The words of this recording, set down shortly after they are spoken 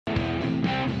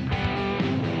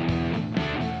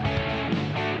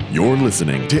You're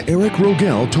listening to Eric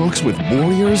Rogel Talks with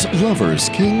Warriors, Lovers,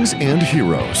 Kings, and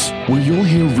Heroes, where you'll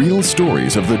hear real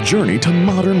stories of the journey to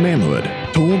modern manhood,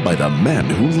 told by the men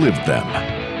who lived them.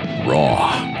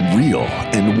 Raw, real,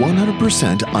 and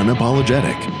 100%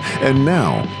 unapologetic. And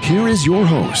now, here is your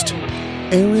host,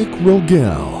 Eric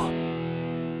Rogel.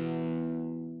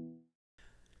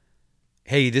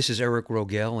 Hey, this is Eric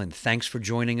Rogel, and thanks for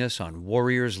joining us on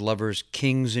Warriors, Lovers,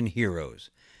 Kings, and Heroes.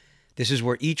 This is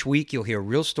where each week you'll hear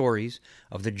real stories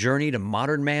of the journey to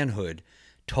modern manhood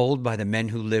told by the men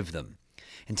who live them.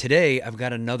 And today I've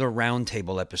got another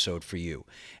roundtable episode for you.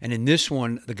 And in this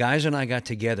one, the guys and I got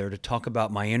together to talk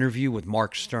about my interview with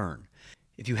Mark Stern.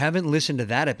 If you haven't listened to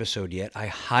that episode yet, I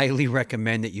highly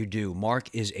recommend that you do. Mark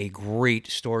is a great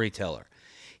storyteller.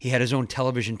 He had his own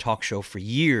television talk show for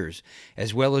years,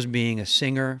 as well as being a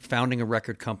singer, founding a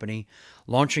record company,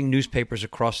 launching newspapers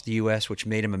across the U.S., which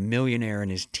made him a millionaire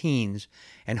in his teens,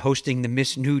 and hosting the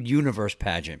Miss Nude Universe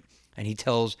pageant. And he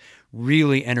tells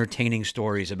really entertaining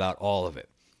stories about all of it.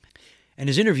 And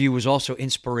his interview was also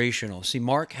inspirational. See,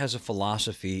 Mark has a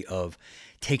philosophy of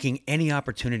taking any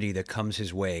opportunity that comes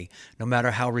his way, no matter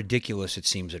how ridiculous it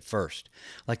seems at first.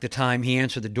 Like the time he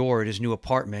answered the door at his new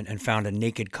apartment and found a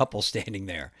naked couple standing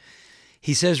there.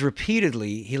 He says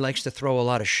repeatedly he likes to throw a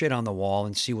lot of shit on the wall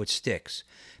and see what sticks.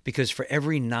 Because for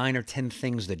every 9 or 10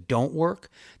 things that don't work,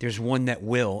 there's one that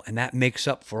will, and that makes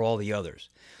up for all the others.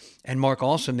 And Mark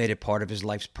also made it part of his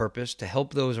life's purpose to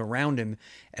help those around him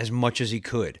as much as he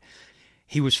could.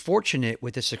 He was fortunate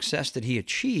with the success that he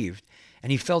achieved,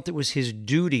 and he felt it was his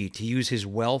duty to use his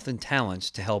wealth and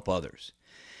talents to help others.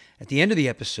 At the end of the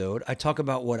episode, I talk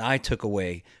about what I took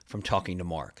away from talking to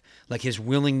Mark, like his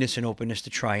willingness and openness to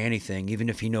try anything, even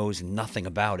if he knows nothing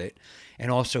about it,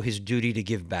 and also his duty to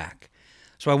give back.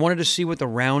 So I wanted to see what the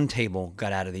round table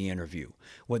got out of the interview,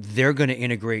 what they're going to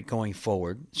integrate going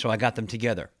forward, so I got them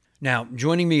together. Now,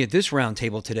 joining me at this round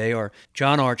table today are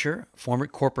John Archer, former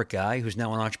corporate guy who's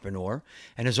now an entrepreneur,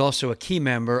 and is also a key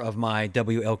member of my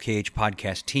WLKH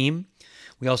podcast team.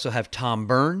 We also have Tom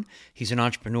Byrne. He's an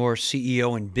entrepreneur,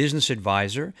 CEO, and business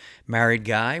advisor, married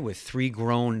guy with 3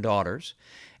 grown daughters.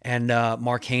 And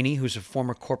Mark Haney, who's a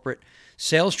former corporate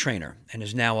sales trainer and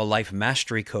is now a life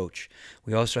mastery coach.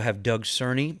 We also have Doug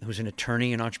Cerny, who's an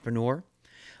attorney and entrepreneur.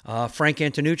 Frank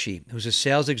Antonucci, who's a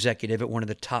sales executive at one of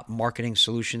the top marketing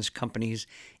solutions companies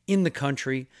in the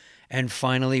country. And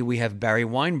finally, we have Barry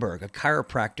Weinberg, a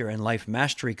chiropractor and life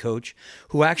mastery coach,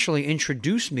 who actually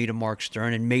introduced me to Mark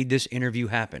Stern and made this interview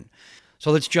happen.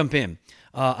 So let's jump in.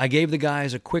 I gave the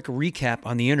guys a quick recap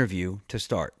on the interview to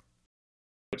start.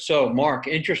 So Mark,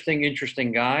 interesting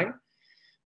guy.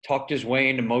 Talked his way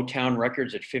into Motown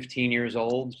Records at 15 years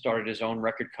old, started his own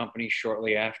record company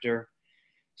shortly after.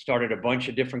 Started a bunch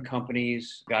of different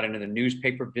companies, got into the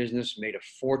newspaper business, made a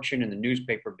fortune in the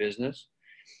newspaper business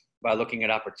by looking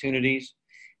at opportunities,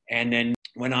 and then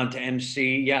went on to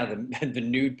MC, the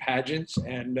nude pageants,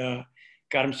 and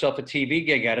got himself a TV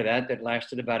gig out of that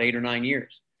lasted about 8 or 9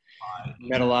 years.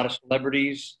 Met a lot of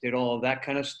celebrities, did all of that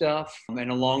kind of stuff, and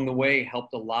along the way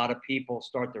helped a lot of people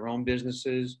start their own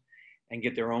businesses and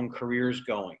get their own careers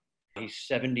going. He's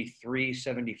 73,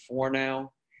 74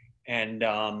 now, and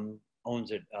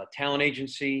owns a talent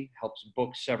agency, helps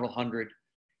book several hundred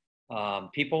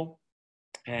people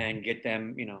and get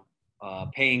them,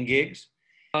 paying gigs.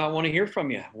 I want to hear from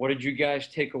you. What did you guys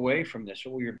take away from this?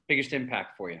 What were your biggest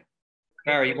impact for you?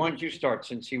 Barry, why don't you start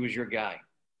since he was your guy?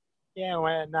 Yeah,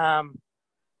 when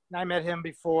I met him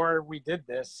before we did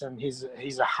this, and he's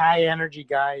a high energy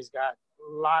guy. He's got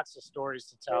lots of stories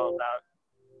to tell about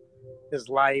his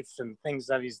life and things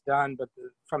that he's done. But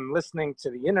from listening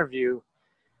to the interview,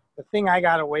 the thing I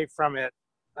got away from it,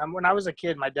 when I was a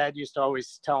kid, my dad used to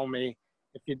always tell me,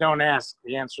 if you don't ask,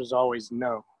 the answer is always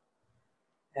no.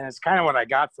 And it's kind of what I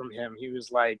got from him. He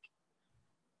was like,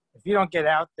 if you don't get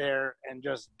out there and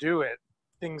just do it,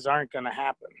 things aren't going to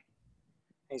happen.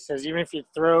 And he says, even if you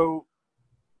throw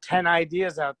 10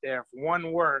 ideas out there, if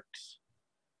one works,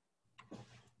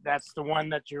 that's the one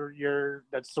that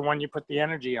that's the one you put the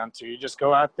energy onto. You just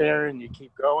go out there and you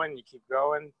keep going.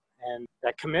 And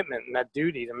that commitment and that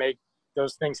duty to make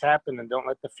those things happen, and don't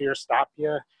let the fear stop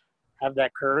you. Have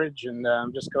that courage and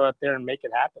just go out there and make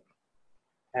it happen.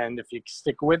 And if you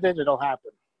stick with it, it'll happen.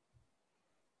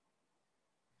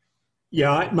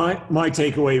 Yeah, my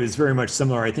takeaway was very much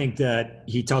similar. I think that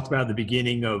he talked about at the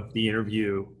beginning of the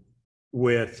interview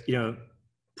with,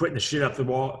 putting the shit up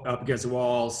against the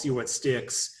wall, see what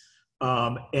sticks.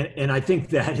 And I think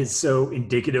that is so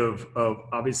indicative of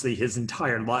obviously his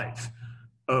entire life,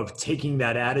 of taking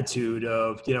that attitude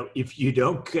of, if you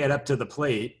don't get up to the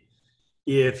plate,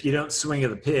 if you don't swing at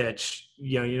the pitch,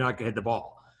 you're not going to hit the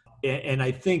ball. And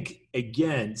I think,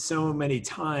 again, so many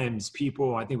times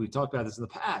people, I think we've talked about this in the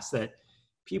past, that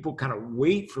people kind of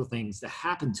wait for things to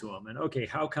happen to them. And okay,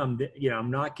 how come,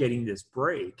 I'm not getting this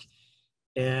break?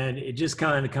 And it just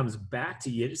kind of comes back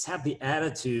to you. Just have to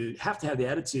have the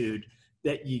attitude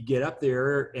that you get up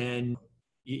there and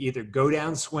you either go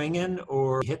down swinging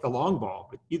or hit the long ball.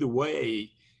 But either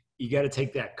way, you got to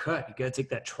take that cut. You got to take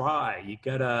that try. You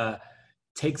got to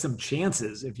take some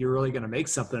chances if you're really going to make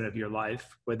something of your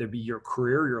life, whether it be your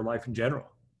career or your life in general.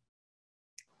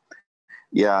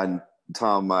 Yeah. And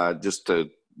Tom, just to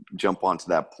jump onto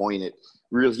that point,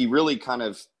 he really kind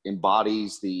of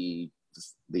embodies the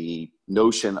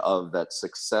notion of that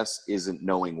success isn't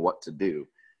knowing what to do,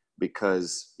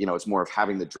 because, it's more of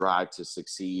having the drive to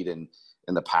succeed and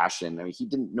the passion. I mean, he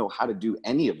didn't know how to do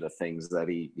any of the things that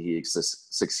he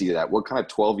succeeded at. What kind of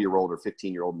 12-year-old or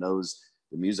 15-year-old knows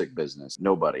the music business?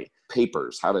 Nobody.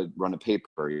 Papers, how to run a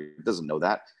paper. He doesn't know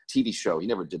that. TV show, he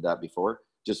never did that before.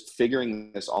 Just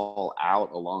figuring this all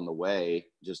out along the way,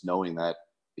 just knowing that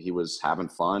he was having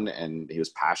fun and he was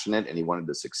passionate and he wanted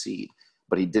to succeed,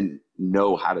 but he didn't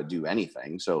know how to do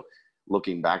anything. So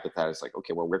looking back at that, it's like,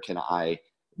 okay, well,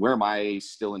 where am I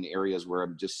still in areas where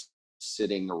I'm just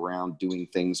sitting around doing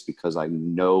things because I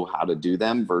know how to do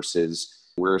them,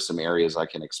 versus where are some areas I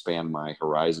can expand my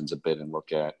horizons a bit and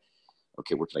look at,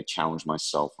 okay, where can I challenge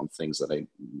myself on things that I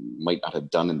might not have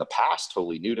done in the past,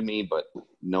 totally new to me, but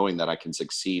knowing that I can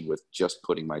succeed with just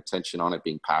putting my attention on it,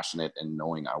 being passionate, and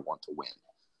knowing I want to win.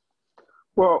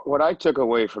 Well, what I took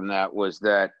away from that was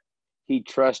that he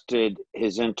trusted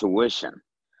his intuition.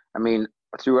 I mean,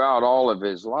 throughout all of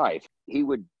his life, he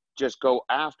would just go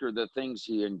after the things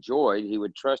he enjoyed. He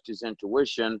would trust his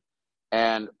intuition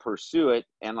and pursue it.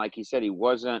 And like he said, he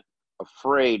wasn't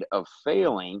afraid of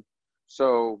failing.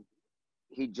 So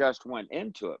he just went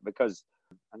into it, because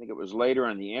I think it was later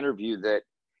in the interview that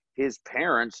his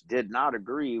parents did not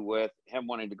agree with him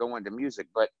wanting to go into music.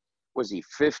 But was he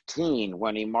 15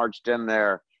 when he marched in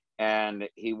there and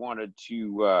he wanted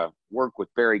to work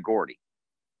with Berry Gordy?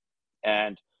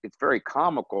 And it's very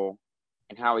comical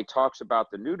in how he talks about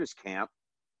the nudist camp.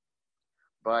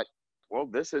 But, well,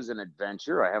 this is an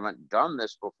adventure. I haven't done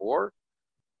this before.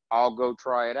 I'll go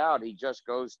try it out. He just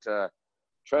goes to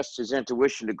trust his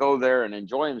intuition to go there and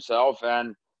enjoy himself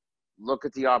and look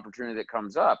at the opportunity that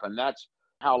comes up. And that's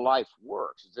how life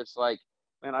works. It's like,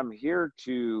 man, I'm here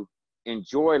to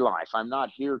enjoy life. I'm not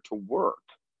here to work.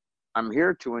 I'm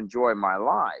here to enjoy my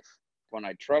life. When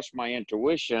I trust my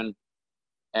intuition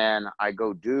and I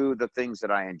go do the things that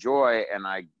I enjoy and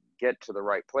I get to the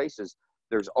right places,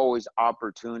 there's always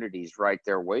opportunities right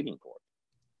there waiting for it.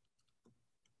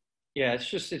 Yeah,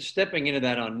 it's stepping into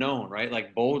that unknown, right?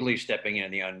 Like boldly stepping into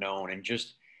the unknown and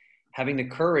just having the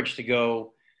courage to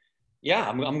go, yeah,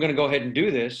 I'm going to go ahead and do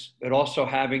this, but also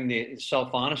having the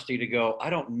self-honesty to go, I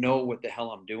don't know what the hell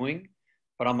I'm doing,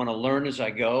 but I'm going to learn as I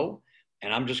go,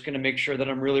 and I'm just going to make sure that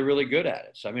I'm really, really good at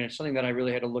it. So, I mean, it's something that I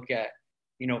really had to look at,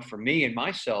 for me and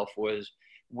myself, was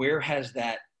where has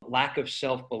that lack of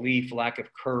self-belief, lack of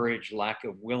courage, lack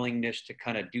of willingness to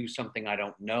kind of do something I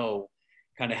don't know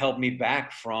kind of helped me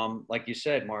back from, like you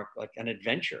said, Mark, like an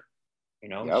adventure,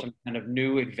 some kind of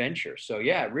new adventure. So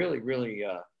yeah, really, really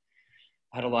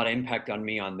had a lot of impact on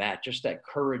me on that. Just that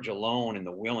courage alone and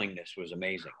the willingness was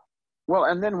amazing. Well,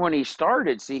 and then when he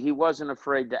started, he wasn't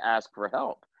afraid to ask for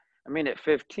help. I mean, at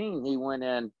 15, he went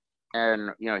in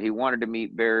and, he wanted to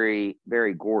meet Berry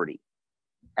Gordy,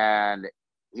 and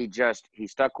he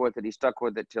stuck with it. He stuck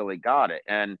with it till he got it.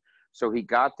 And so he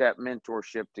got that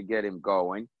mentorship to get him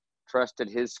going, trusted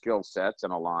his skill sets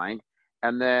and aligned.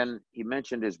 And then he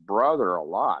mentioned his brother a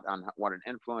lot on what an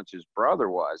influence his brother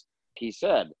was. He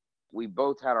said, we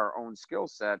both had our own skill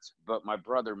sets, but my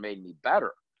brother made me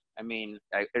better. I mean,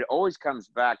 it always comes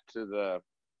back to the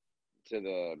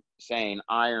saying,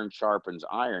 iron sharpens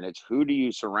iron. It's who do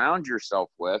you surround yourself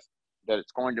with that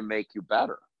it's going to make you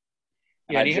better.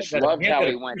 And yeah, I just loved how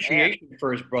he went appreciation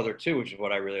for his brother too, which is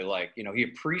what I really like. He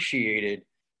appreciated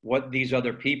what these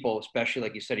other people, especially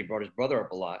like you said, he brought his brother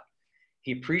up a lot.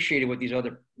 He appreciated what these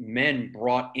other men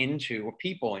brought into, or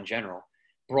people in general,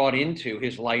 brought into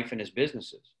his life and his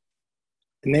businesses.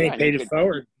 And then he paid it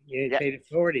forward. Paid it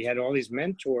forward. He had all these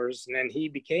mentors, and then he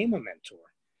became a mentor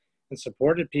and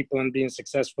supported people in being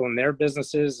successful in their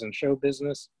businesses and show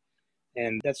business.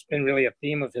 And that's been really a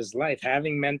theme of his life,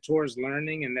 having mentors,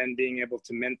 learning, and then being able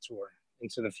to mentor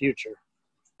into the future.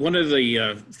 One of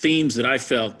the themes that I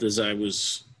felt as I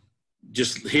was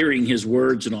just hearing his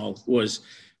words and all was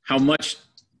how much,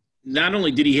 not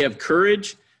only did he have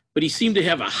courage, but he seemed to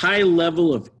have a high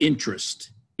level of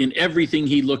interest in everything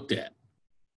he looked at.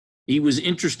 He was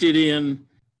interested in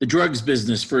the drugs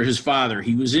business for his father.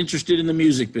 He was interested in the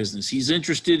music business. He's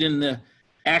interested in the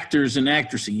actors and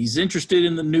actresses. He's interested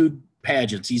in the nude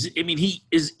pageants.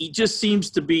 He just seems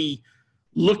to be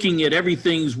looking at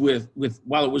everything's with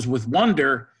while it was with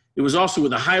wonder, it was also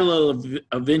with a high level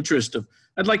of interest of,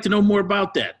 I'd like to know more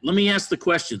about that. Let me ask the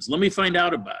questions. Let me find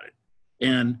out about it.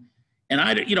 And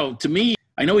I, to me,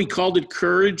 I know he called it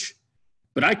courage,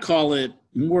 but I call it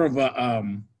more of a,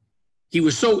 he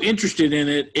was so interested in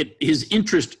it, his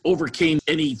interest overcame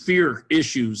any fear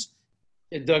issues.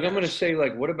 Yeah, Doug, I'm going to say,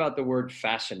 what about the word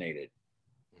fascinated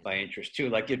by interest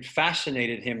too? It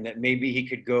fascinated him that maybe he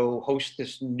could go host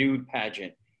this nude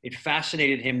pageant. It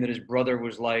fascinated him that his brother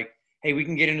was like, hey, we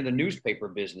can get into the newspaper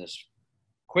business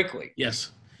quickly.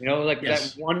 Yes.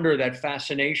 Yes. That wonder, that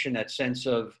fascination, that sense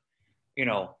of,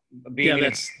 being an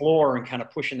explorer and kind of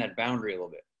pushing that boundary a little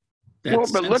bit.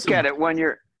 But look at it, when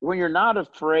you're not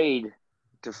afraid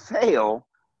to fail,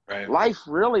 right, life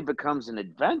really becomes an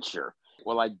adventure.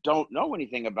 Well, I don't know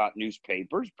anything about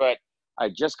newspapers, but I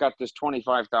just got this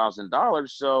 $25,000.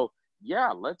 So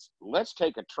yeah, let's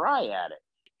take a try at it.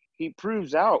 He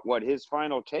proves out what his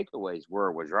final takeaways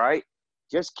was, right?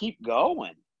 Just keep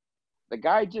going. The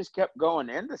guy just kept going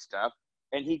into stuff,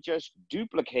 and he just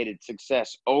duplicated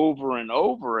success over and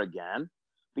over again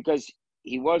because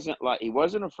he wasn't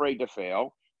afraid to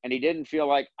fail, and he didn't feel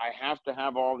like, I have to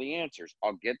have all the answers.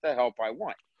 I'll get the help I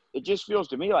want. It just feels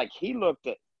to me like he looked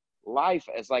at life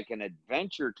as like an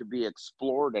adventure to be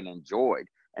explored and enjoyed,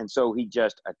 and so he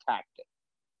just attacked it.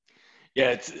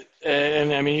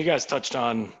 Yeah, you guys touched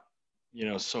on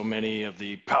so many of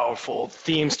the powerful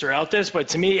themes throughout this, but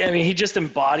to me, he just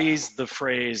embodies the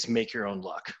phrase "make your own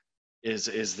luck"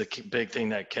 is the big thing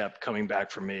that kept coming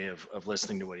back for me of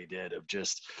listening to what he did, of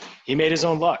just, he made his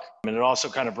own luck. And it also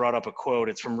kind of brought up a quote.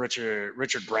 It's from Richard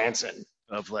Branson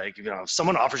of if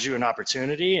someone offers you an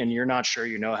opportunity and you're not sure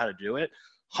you know how to do it,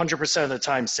 100% of the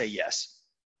time say yes.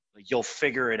 You'll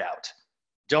figure it out.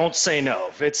 Don't say no.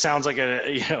 If it sounds like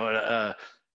a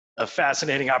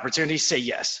fascinating opportunity, say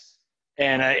yes.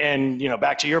 And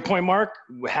back to your point, Mark,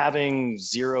 having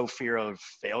zero fear of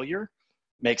failure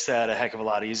makes that a heck of a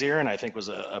lot easier, and I think was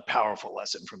a powerful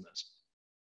lesson from this.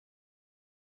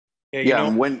 Yeah,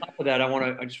 on top of that,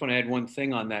 I just want to add one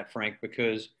thing on that, Frank,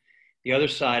 because the other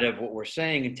side of what we're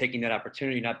saying and taking that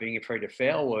opportunity, not being afraid to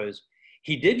fail, was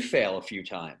he did fail a few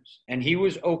times, and he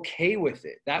was okay with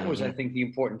it. That was, I think, the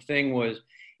important thing was,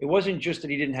 it wasn't just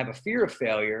that he didn't have a fear of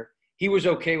failure. He was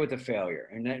okay with the failure.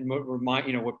 And that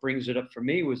what brings it up for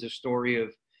me was the story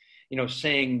of,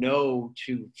 saying no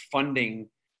to funding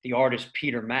the artist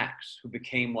Peter Max, who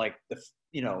became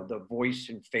the voice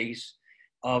and face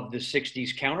of the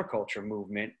 60s counterculture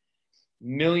movement.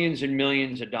 Millions and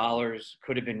millions of dollars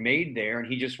could have been made there. And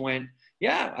he just went,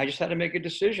 yeah, I just had to make a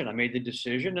decision. I made the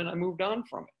decision and I moved on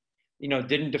from it. It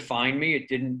didn't define me. It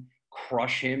didn't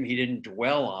crush him. He didn't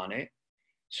dwell on it.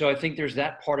 So I think there's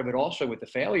that part of it also with the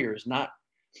failures, not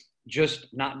just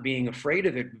not being afraid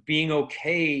of it, being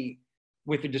okay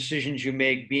with the decisions you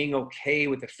make, being okay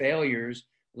with the failures,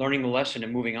 learning the lesson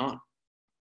and moving on.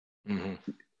 Mm-hmm.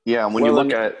 Yeah. And when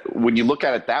you look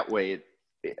at it that way,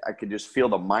 I could just feel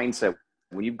the mindset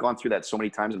when you've gone through that so many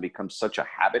times and becomes such a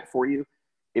habit for you,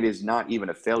 it is not even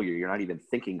a failure. You're not even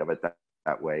thinking of it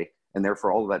that way. And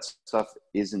therefore all of that stuff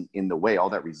isn't in the way. All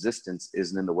that resistance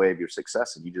isn't in the way of your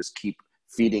success. And you just keep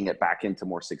feeding it back into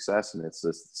more success. And it's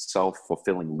this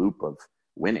self-fulfilling loop of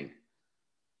winning.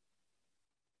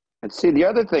 And see, the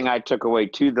other thing I took away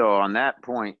too, though, on that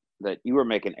point that you were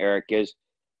making, Eric, is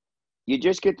you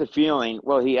just get the feeling,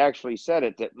 well, he actually said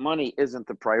it, that money isn't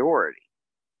the priority,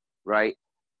 right?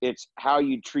 It's how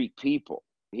you treat people.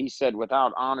 He said,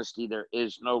 without honesty, there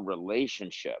is no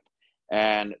relationship.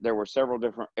 And there were several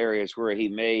different areas where he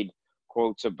made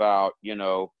quotes about,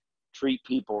 treat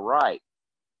people right.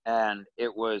 And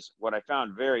it was, what I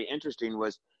found very interesting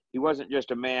was he wasn't just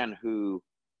a man who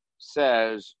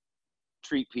says,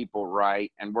 treat people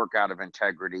right and work out of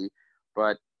integrity,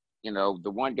 but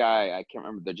the one guy, I can't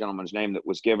remember the gentleman's name, that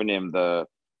was giving him the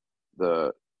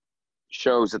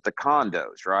shows at the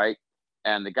condos, right?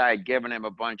 And the guy had given him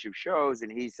a bunch of shows,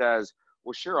 and he says,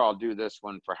 well, sure, I'll do this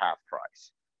one for half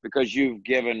price because you've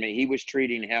given me. He was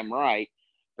treating him right,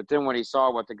 but then when he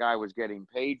saw what the guy was getting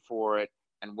paid for it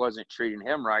and wasn't treating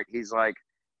him right, he's like,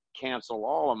 cancel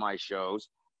all of my shows.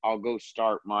 I'll go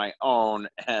start my own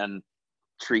and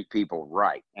treat people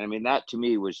right. And that to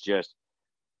me was just,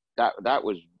 that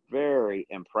was very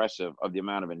impressive of the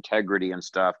amount of integrity and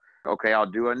stuff. Okay, I'll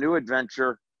do a new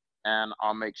adventure and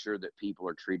I'll make sure that people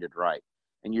are treated right.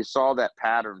 And you saw that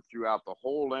pattern throughout the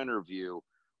whole interview,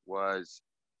 was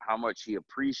how much he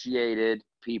appreciated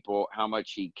people, how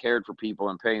much he cared for people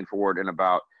and paying forward, and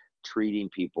about treating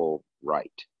people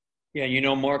right.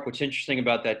 Yeah, Mark, what's interesting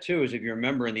about that too is if you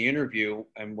remember in the interview,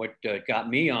 and what got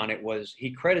me on it was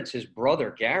he credits his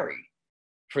brother Gary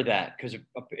for that, because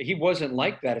he wasn't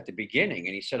like that at the beginning.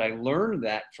 And he said, I learned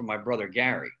that from my brother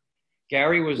Gary.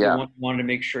 Gary was the one who wanted to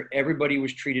make sure everybody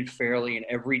was treated fairly in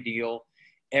every deal.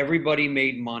 Everybody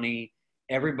made money.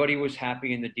 Everybody was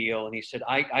happy in the deal. And he said,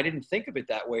 I didn't think of it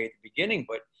that way at the beginning,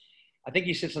 but I think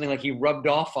he said something like he rubbed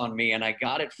off on me and I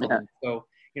got it from him. So,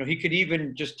 he could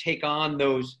even just take on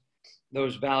those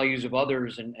values of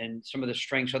others and some of the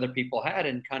strengths other people had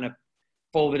and kind of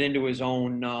fold it into his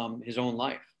own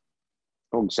life.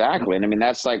 Exactly. And I mean,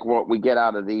 that's like what we get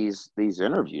out of these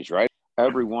interviews, right?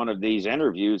 Every one of these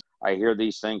interviews, I hear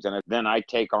these things and then I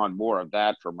take on more of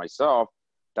that for myself.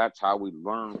 That's how we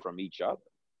learn from each other.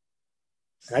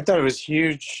 I thought it was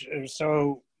huge. It was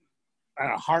so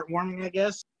heartwarming, I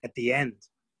guess, at the end.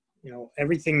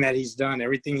 Everything that he's done,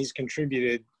 everything he's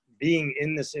contributed, being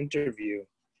in this interview,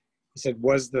 he said,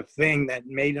 was the thing that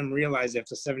made him realize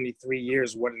after 73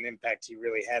 years what an impact he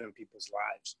really had in people's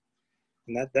lives.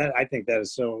 And that I think that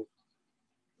is so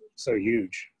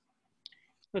huge.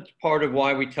 That's part of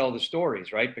why we tell the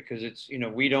stories, right? Because it's,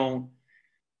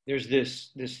 there's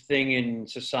this thing in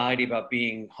society about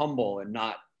being humble and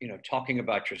not, talking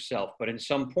about yourself. But in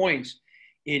some points,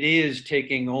 it is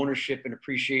taking ownership and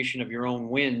appreciation of your own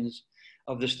wins,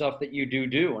 of the stuff that you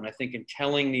do. And I think in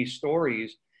telling these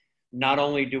stories, not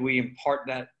only do we impart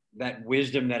that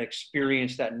wisdom, that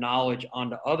experience, that knowledge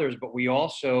onto others, but we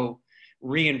also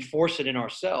reinforce it in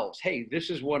ourselves. Hey,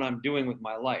 this is what I'm doing with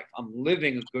my life. I'm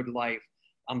living a good life.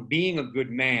 I'm being a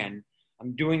good man.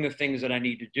 I'm doing the things that I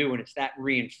need to do. And it's that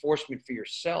reinforcement for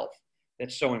yourself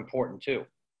that's so important too.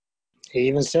 He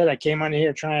even said, I came on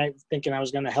here thinking I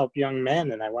was going to help young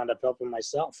men, and I wound up helping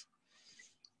myself.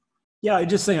 Yeah, I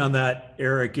just say on that,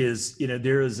 Eric, is,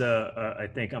 there is I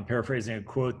think I'm paraphrasing a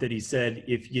quote that he said,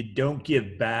 if you don't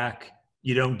give back,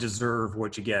 you don't deserve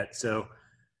what you get. So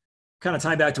kind of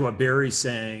tying back to what Barry's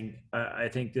saying, I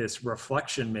think this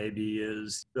reflection maybe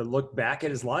is to look back at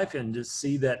his life and just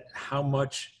see that how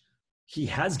much he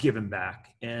has given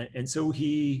back. And so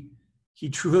he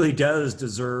truly does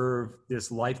deserve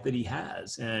this life that he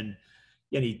has. And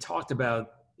he talked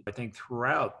about, I think,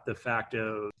 throughout the fact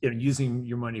of using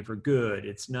your money for good.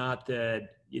 It's not that,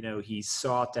 he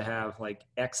sought to have like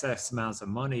excess amounts of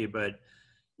money, but,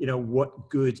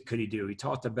 what good could he do? He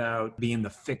talked about being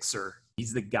the fixer.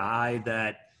 He's the guy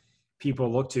that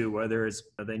people look to, whether it's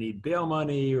they need bail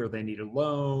money or they need a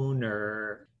loan,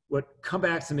 or what come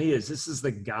back to me is this is the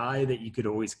guy that you could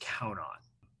always count on,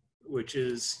 which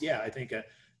is, I think a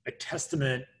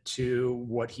testament to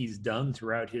what he's done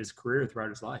throughout his career, throughout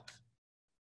his life.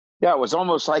 Yeah, it was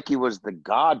almost like he was the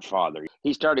Godfather.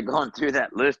 He started going through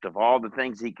that list of all the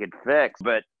things he could fix.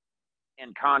 But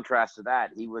in contrast to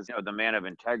that, he was the man of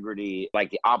integrity,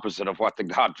 like the opposite of what the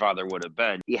Godfather would have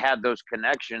been. He had those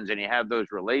connections and he had those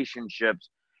relationships,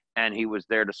 and he was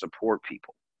there to support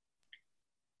people.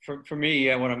 For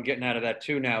me, what I'm getting out of that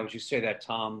too now is you say that,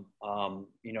 Tom,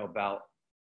 about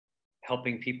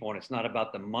helping people, and it's not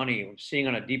about the money. What I'm seeing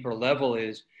on a deeper level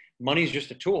is money's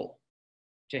just a tool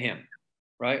to him.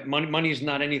 Right? Money is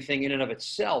not anything in and of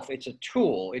itself. It's a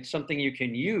tool. It's something you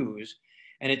can use,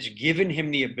 and it's given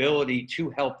him the ability to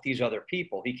help these other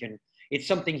people. It's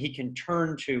something he can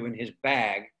turn to in his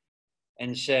bag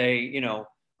and say,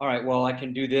 all right, well, I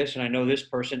can do this, and I know this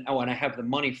person. Oh, and I have the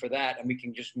money for that, and we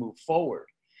can just move forward.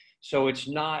 So it's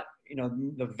not,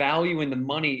 the value in the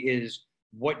money is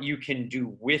what you can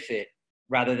do with it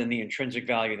rather than the intrinsic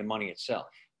value of the money itself.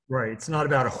 Right. It's not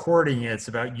about hoarding it. It's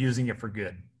about using it for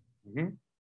good. Mm-hmm.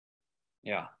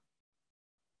 Yeah.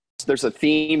 There's a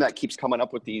theme that keeps coming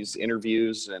up with these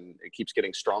interviews, and it keeps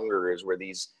getting stronger, is where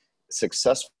these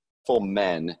successful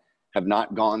men have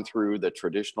not gone through the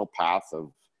traditional path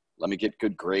of, let me get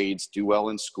good grades, do well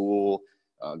in school,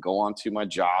 go on to my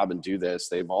job and do this.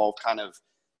 They've all kind of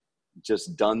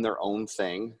just done their own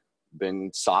thing, been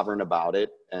sovereign about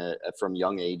it from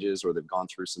young ages, or they've gone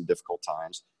through some difficult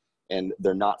times, and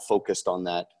they're not focused on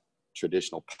that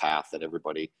traditional path that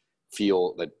everybody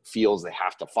feels they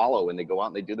have to follow, and they go out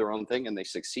and they do their own thing and they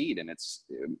succeed. And it's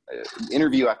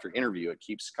interview after interview, it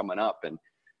keeps coming up, and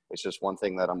it's just one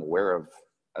thing that I'm aware of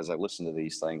as I listen to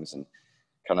these things, and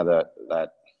kind of that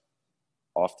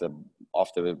off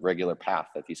the regular path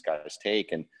that these guys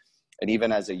take. And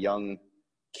even as a young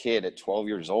kid at 12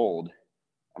 years old,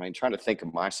 I mean, trying to think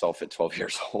of myself at 12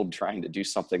 years old, trying to do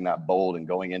something that bold and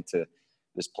going into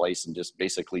this place and just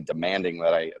basically demanding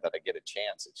that I get a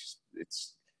chance.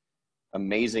 It's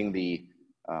amazing the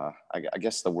I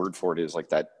guess the word for it is like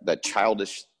that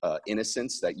childish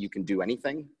innocence that you can do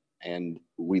anything, and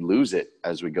we lose it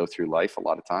as we go through life a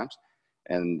lot of times.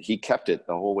 And he kept it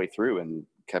the whole way through and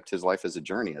kept his life as a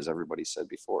journey, as everybody said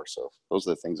before. So those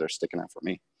are the things that are sticking out for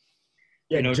me.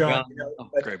 Yeah, John,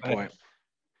 great point.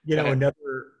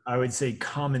 Another, I would say,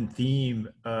 common theme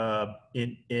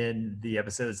in the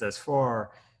episodes thus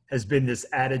far has been this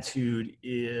attitude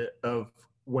of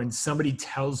when somebody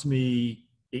tells me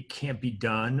it can't be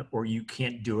done or you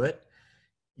can't do it,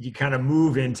 you kind of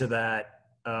move into that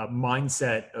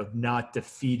mindset of not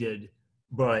defeated,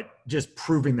 but just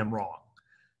proving them wrong.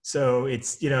 So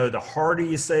it's, the harder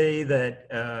you say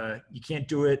that you can't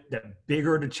do it, the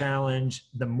bigger the challenge,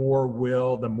 the more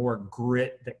will, the more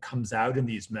grit that comes out in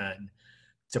these men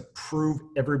to prove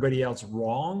everybody else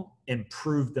wrong and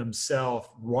prove themselves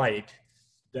right,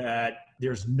 that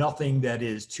there's nothing that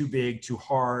is too big, too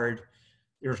hard.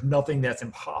 There's nothing that's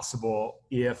impossible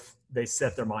if they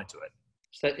set their mind to it.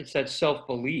 It's that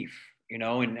self-belief,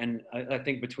 and I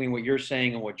think between what you're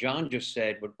saying and what John just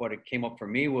said, what it came up for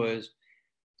me was,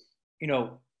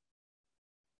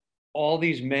 all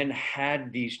these men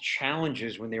had these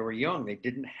challenges when they were young. They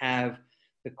didn't have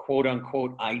the quote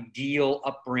unquote ideal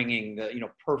upbringing, the,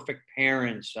 perfect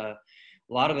parents. A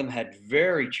lot of them had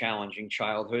very challenging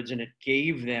childhoods, and it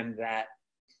gave them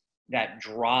that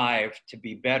drive to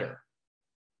be better.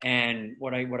 And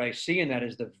what I see in that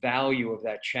is the value of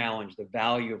that challenge, the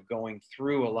value of going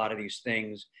through a lot of these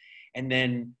things, and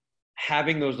then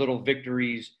having those little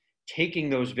victories, taking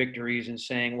those victories and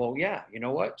saying, well, yeah, you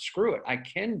know what? Screw it. I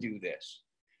can do this.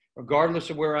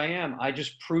 Regardless of where I am, I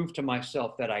just proved to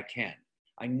myself that I can.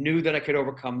 I knew that I could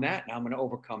overcome that. Now I'm going to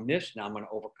overcome this. Now I'm going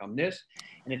to overcome this.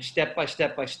 And it's step by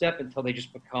step by step until they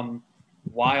just become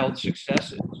wild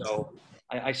successes. So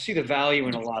I see the value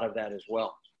in a lot of that as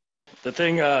well. The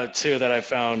thing, too, that I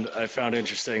found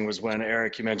interesting was when,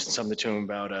 Eric, you mentioned something to him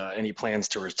about any plans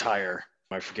to retire.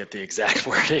 I forget the exact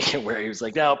wording where he was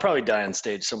like, no, I'll probably die on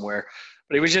stage somewhere.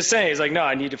 But he was just saying, he's like, no,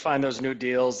 I need to find those new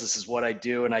deals. This is what I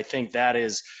do. And I think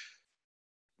that's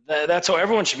how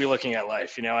everyone should be looking at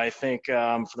life. I think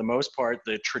for the most part,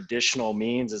 the traditional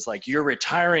means is like you're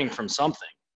retiring from something.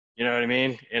 You know what I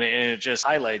mean? And it just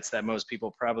highlights that most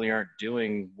people probably aren't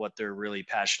doing what they're really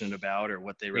passionate about or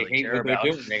what they really care about.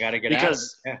 They got to get out.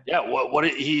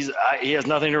 He has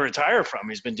nothing to retire from.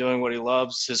 He's been doing what he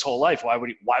loves his whole life. Why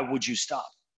would you stop?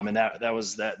 I mean,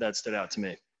 that stood out to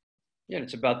me. Yeah,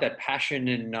 it's about that passion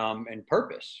and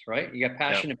purpose, right? You got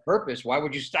passion and purpose. Why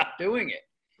would you stop doing it?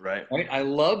 Right. I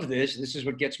love this. This is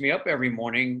what gets me up every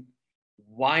morning.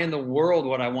 Why in the world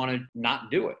would I want to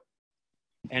not do it?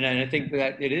 And I think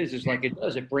that is like it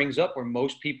does. It brings up where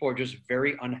most people are just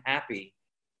very unhappy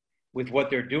with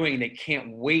what they're doing. They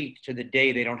can't wait to the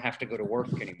day they don't have to go to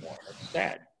work anymore. It's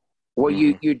sad. Well,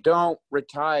 you don't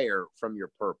retire from your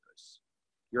purpose.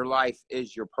 Your life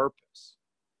is your purpose.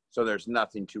 So there's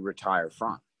nothing to retire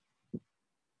from.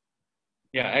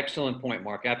 Yeah, excellent point,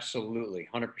 Mark. Absolutely,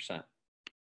 100%.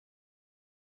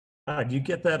 Do you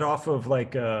get that off of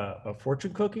like a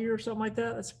fortune cookie or something like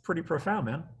that? That's pretty profound,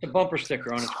 man. It's a bumper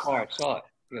sticker on his car. I saw it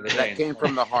the other day. That came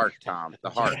from the heart, Tom. The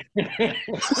heart.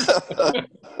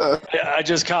 Yeah, I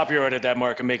just copyrighted that,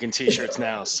 Mark. I'm making T-shirts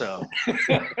now. So.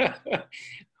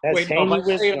 Wait, no, I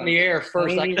say it on the air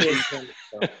first.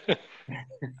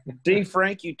 See,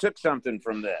 Frank, you took something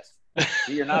from this.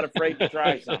 See, you're not afraid to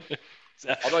try something.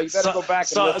 Although you better go back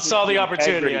and saw the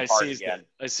opportunity. I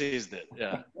seized it.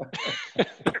 Yeah.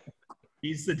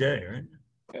 Seize the day, right?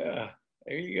 Yeah.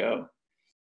 There you go.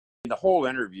 The whole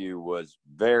interview was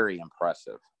very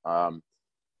impressive.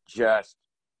 Just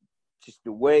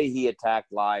the way he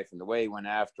attacked life and the way he went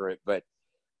after it. But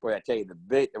boy, I tell you,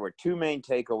 there were two main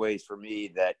takeaways for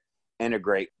me that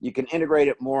you can integrate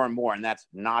it more and more, and that's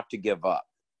not to give up.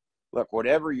 Look,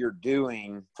 whatever you're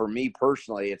doing, for me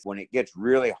personally, it's when it gets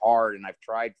really hard and I've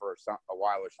tried for a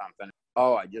while or something,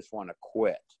 I just want to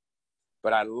quit.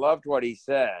 But I loved what he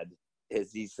said,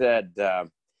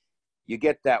 you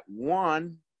get that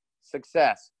one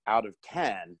success out of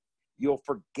 10, you'll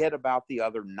forget about the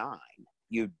other 9.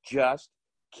 You just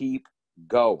keep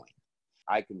going.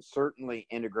 I can certainly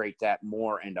integrate that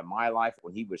more into my life.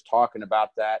 When he was talking about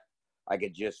that, I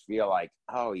could just feel like,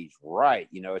 oh, he's right.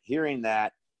 Hearing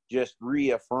that just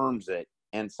reaffirms it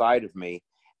inside of me.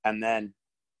 And then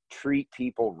treat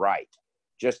people right.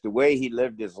 Just the way he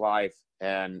lived his life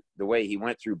and the way he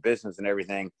went through business and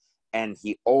everything. And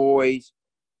he always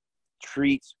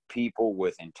treats people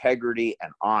with integrity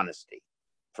and honesty.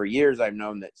 For years, I've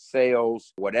known that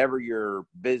sales, whatever your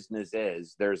business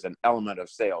is, there's an element of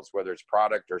sales, whether it's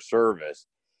product or service.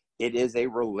 It is a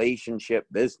relationship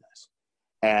business.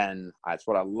 And that's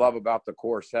what I love about the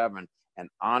core seven. And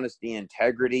honesty,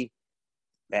 integrity,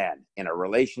 man, in a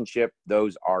relationship,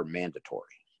 those are mandatory.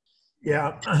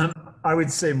 Yeah, I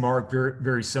would say, Mark, very,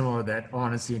 very similar, that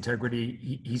honesty,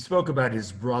 integrity. He spoke about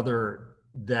his brother,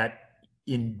 that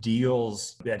in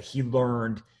deals that he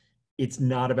learned, it's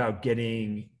not about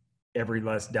getting every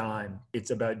last dime. It's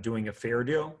about doing a fair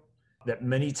deal. That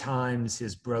many times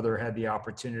his brother had the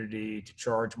opportunity to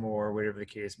charge more, whatever the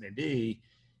case may be.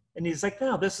 And he's like,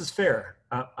 no, this is fair.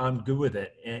 I'm good with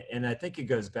it. And I think it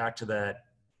goes back to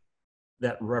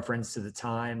that reference to the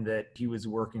time that he was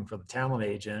working for the talent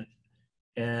agent,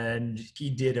 and he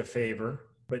did a favor,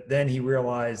 but then he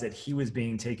realized that he was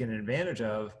being taken advantage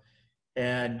of.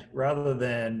 And rather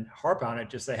than harp on it,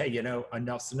 just say, hey,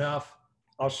 enough's enough.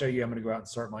 I'll show you. I'm going to go out and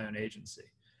start my own agency.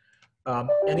 And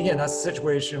again, that's a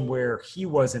situation where he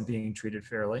wasn't being treated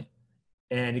fairly,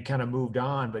 and he kind of moved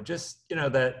on. But just,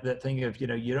 that thing of,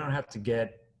 you don't have to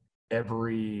get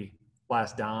every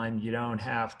last dime. You don't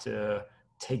have to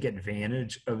take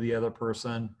advantage of the other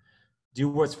person. Do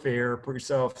what's fair, put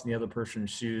yourself in the other person's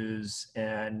shoes,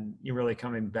 and you're really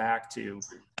coming back to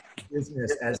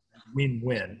business as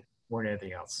win-win more than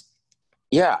anything else.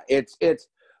 Yeah, it's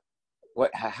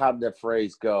how'd the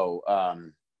phrase go?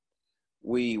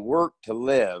 We work to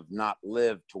live, not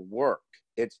live to work.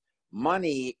 It's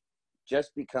money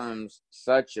just becomes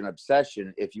such an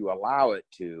obsession if you allow it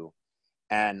to.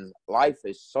 And life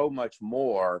is so much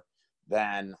more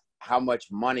than how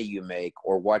much money you make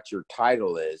or what your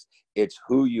title is. It's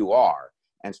who you are.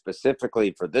 And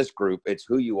specifically for this group, it's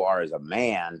who you are as a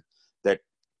man that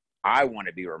I want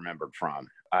to be remembered from.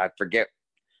 I forget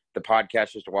the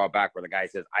podcast just a while back where the guy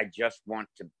says, I just want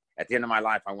to, at the end of my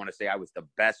life, I want to say I was the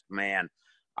best man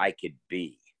I could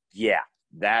be. Yeah,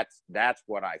 that's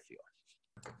what I feel.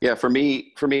 Yeah, for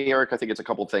me, Eric, I think it's a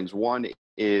couple of things. One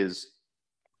is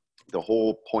the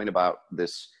whole point about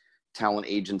this talent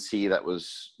agency that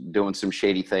was doing some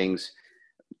shady things.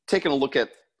 Taking a look at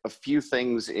a few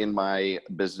things in my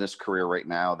business career right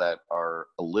now that are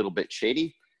a little bit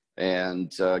shady,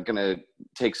 and going to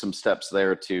take some steps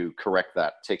there to correct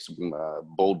that. Take some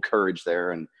bold courage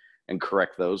there and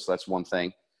correct those. That's one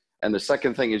thing. And the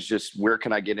second thing is just, where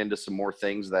can I get into some more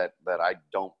things that I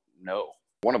don't know?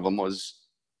 One of them was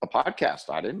a podcast.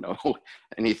 I didn't know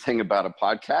anything about a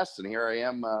podcast, and here I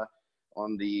am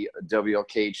on the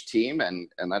WLKH team, and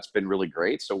that's been really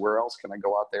great. So where else can I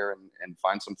go out there and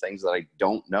find some things that I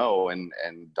don't know and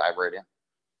dive right in?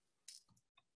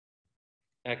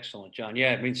 Excellent, John.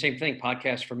 Yeah, same thing,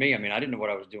 podcast for me. I didn't know what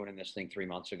I was doing in this thing 3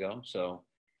 months ago. So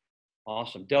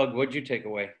awesome. Doug, what'd you take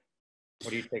away?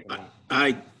 What are you taking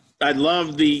away? I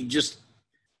love just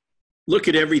look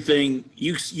at everything.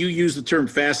 You use the term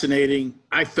fascinating.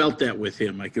 I felt that with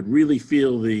him. I could really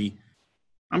feel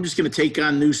I'm just going to take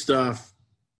on new stuff.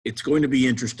 It's going to be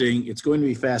interesting. It's going to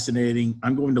be fascinating.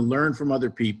 I'm going to learn from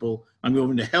other people. I'm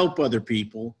going to help other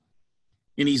people.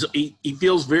 And he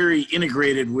feels very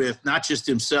integrated with not just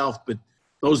himself, but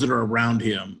those that are around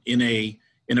him in a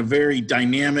very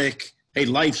dynamic, hey,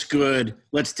 life's good.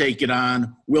 Let's take it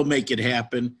on. We'll make it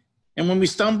happen. And when we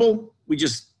stumble, we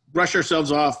just brush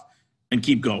ourselves off and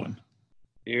keep going.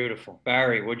 Beautiful.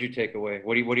 Barry, what'd you take away?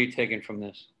 What are you taking from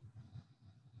this?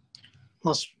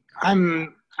 Well, I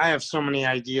have so many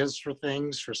ideas for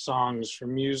things, for songs, for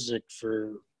music,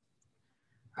 for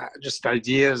just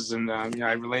ideas. And,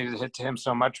 I related it to him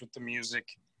so much with the music,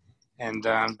 and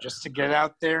just to get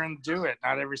out there and do it.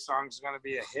 Not every song's going to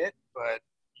be a hit, but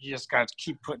you just got to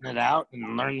keep putting it out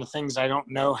and learn the things I don't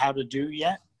know how to do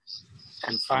yet,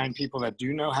 and find people that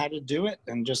do know how to do it,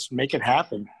 and just make it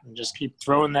happen, and just keep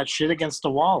throwing that shit against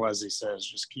the wall, as he says.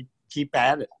 Just keep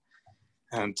at it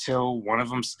until one of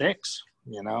them sticks.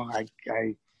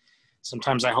 I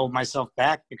sometimes I hold myself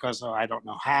back because I don't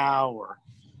know how, or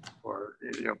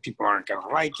people aren't going to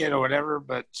like it or whatever,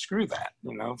 but screw that.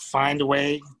 Find a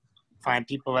way, find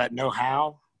people that know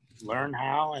how, learn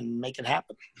how, and make it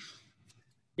happen.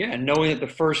 Yeah, and knowing that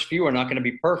the first few are not going to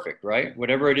be perfect, right?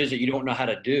 Whatever it is that you don't know how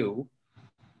to do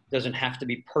doesn't have to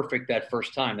be perfect that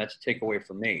first time. That's a takeaway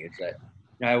for me. It's that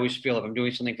I always feel if I'm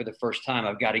doing something for the first time,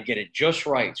 I've got to get it just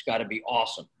right. It's got to be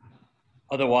awesome.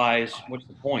 Otherwise, what's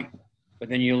the point? But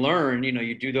then you learn,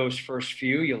 you do those first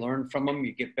few, you learn from them,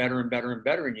 you get better and better and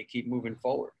better, and you keep moving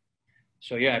forward.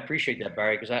 So yeah, I appreciate that,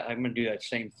 Barry, because I'm going to do that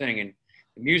same thing. And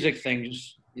the music thing,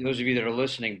 just those of you that are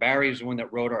listening, Barry's the one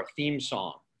that wrote our theme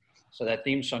song. So that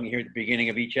theme song you hear at the beginning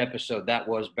of each episode, that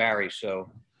was Barry. So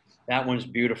that one's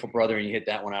beautiful, brother, and you hit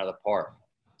that one out of the park.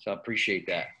 So I appreciate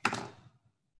that.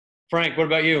 Frank, what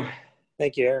about you?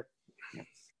 Thank you, Eric.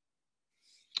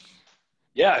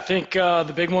 Yeah, I think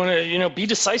the big one, be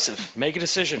decisive, make a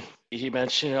decision. He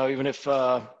mentioned, even if,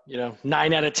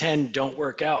 9 out of 10 don't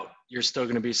work out, you're still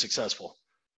going to be successful.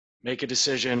 Make a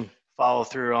decision, follow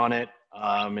through on it,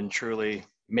 and truly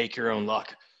make your own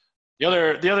luck.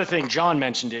 The other thing, John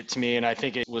mentioned it to me, and I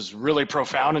think it was really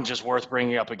profound and just worth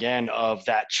bringing up again, of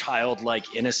that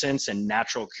childlike innocence and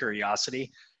natural curiosity,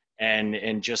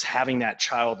 and just having that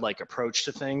childlike approach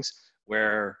to things,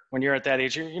 where when you're at that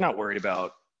age, you're not worried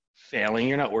about failing.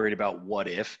 You're not worried about what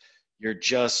if. You're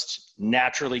just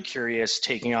naturally curious,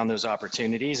 taking on those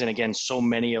opportunities. And again, so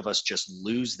many of us just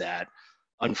lose that,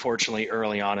 unfortunately,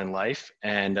 early on in life.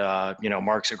 And,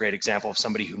 Mark's a great example of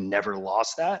somebody who never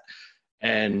lost that.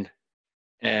 And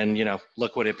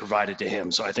look what it provided to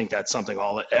him. So I think that's something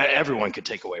everyone could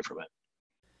take away from it.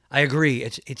 I agree.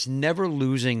 It's never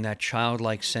losing that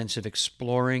childlike sense of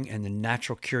exploring and the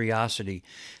natural curiosity.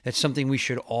 That's something we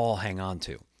should all hang on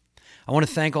to. I want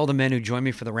to thank all the men who joined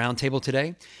me for the roundtable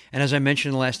today. And as I mentioned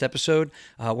in the last episode,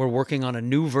 we're working on a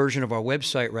new version of our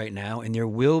website right now, and there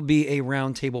will be a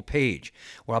roundtable page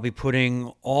where I'll be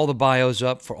putting all the bios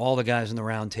up for all the guys in the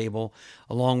roundtable,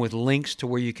 along with links to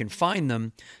where you can find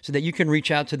them so that you can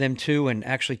reach out to them too and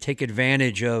actually take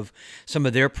advantage of some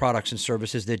of their products and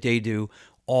services that they do.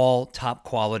 All top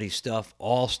quality stuff,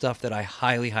 all stuff that I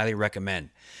highly, highly recommend.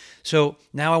 So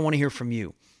now I want to hear from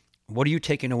you. What are you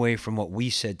taking away from what we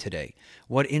said today?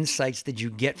 What insights did you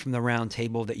get from the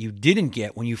roundtable that you didn't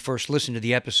get when you first listened to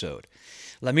the episode?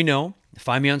 Let me know.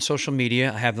 Find me on social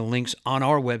media. I have the links on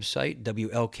our website,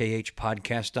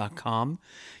 WLKHpodcast.com.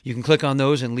 You can click on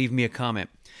those and leave me a comment.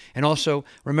 And also,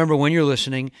 remember, when you're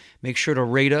listening, make sure to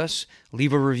rate us,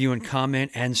 leave a review and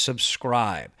comment, and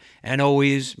subscribe. And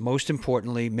always, most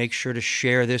importantly, make sure to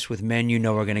share this with men you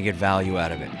know are going to get value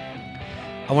out of it.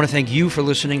 I want to thank you for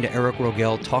listening to Eric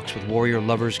Rogel Talks with Warrior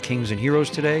Lovers, Kings, and Heroes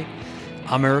today.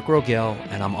 I'm Eric Rogel,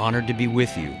 and I'm honored to be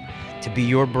with you, to be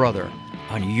your brother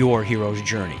on your hero's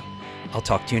journey. I'll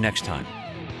talk to you next time.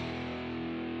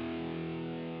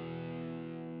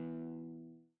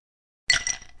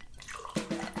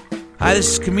 Hi,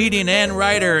 this is comedian and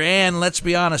writer, and let's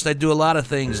be honest, I do a lot of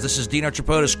things. This is Dino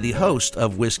Tripodis, the host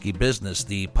of Whiskey Business,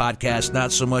 the podcast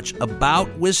not so much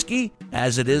about whiskey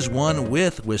as it is one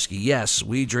with whiskey. Yes,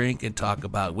 we drink and talk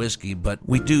about whiskey, but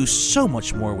we do so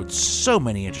much more with so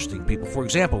many interesting people. For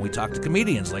example, we talk to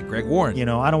comedians like Greg Warren.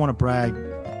 I don't want to brag,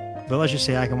 but let's just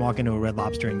say I can walk into a Red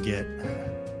Lobster and get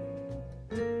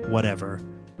whatever.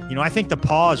 I think the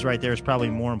pause right there is probably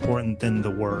more important than the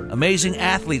word. Amazing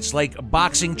athletes like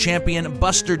boxing champion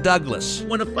Buster Douglas.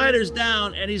 When a fighter's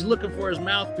down and he's looking for his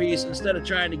mouthpiece instead of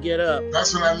trying to get up,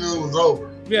 that's when I knew it was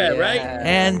over. Yeah, right?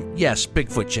 And yes,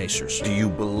 Bigfoot chasers. Do you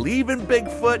believe in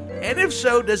Bigfoot? And if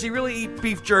so, does he really eat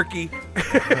beef jerky?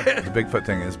 The Bigfoot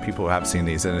thing is people have seen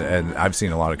these, and I've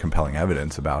seen a lot of compelling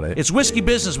evidence about it. It's Whiskey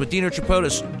Business with Dino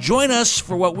Tripodis. Join us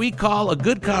for what we call a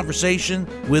good conversation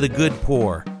with a good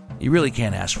pour. You really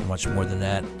can't ask for much more than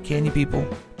that, can you, people?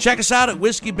 Check us out at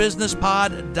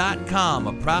whiskeybusinesspod.com,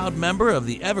 a proud member of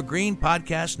the Evergreen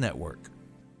Podcast Network.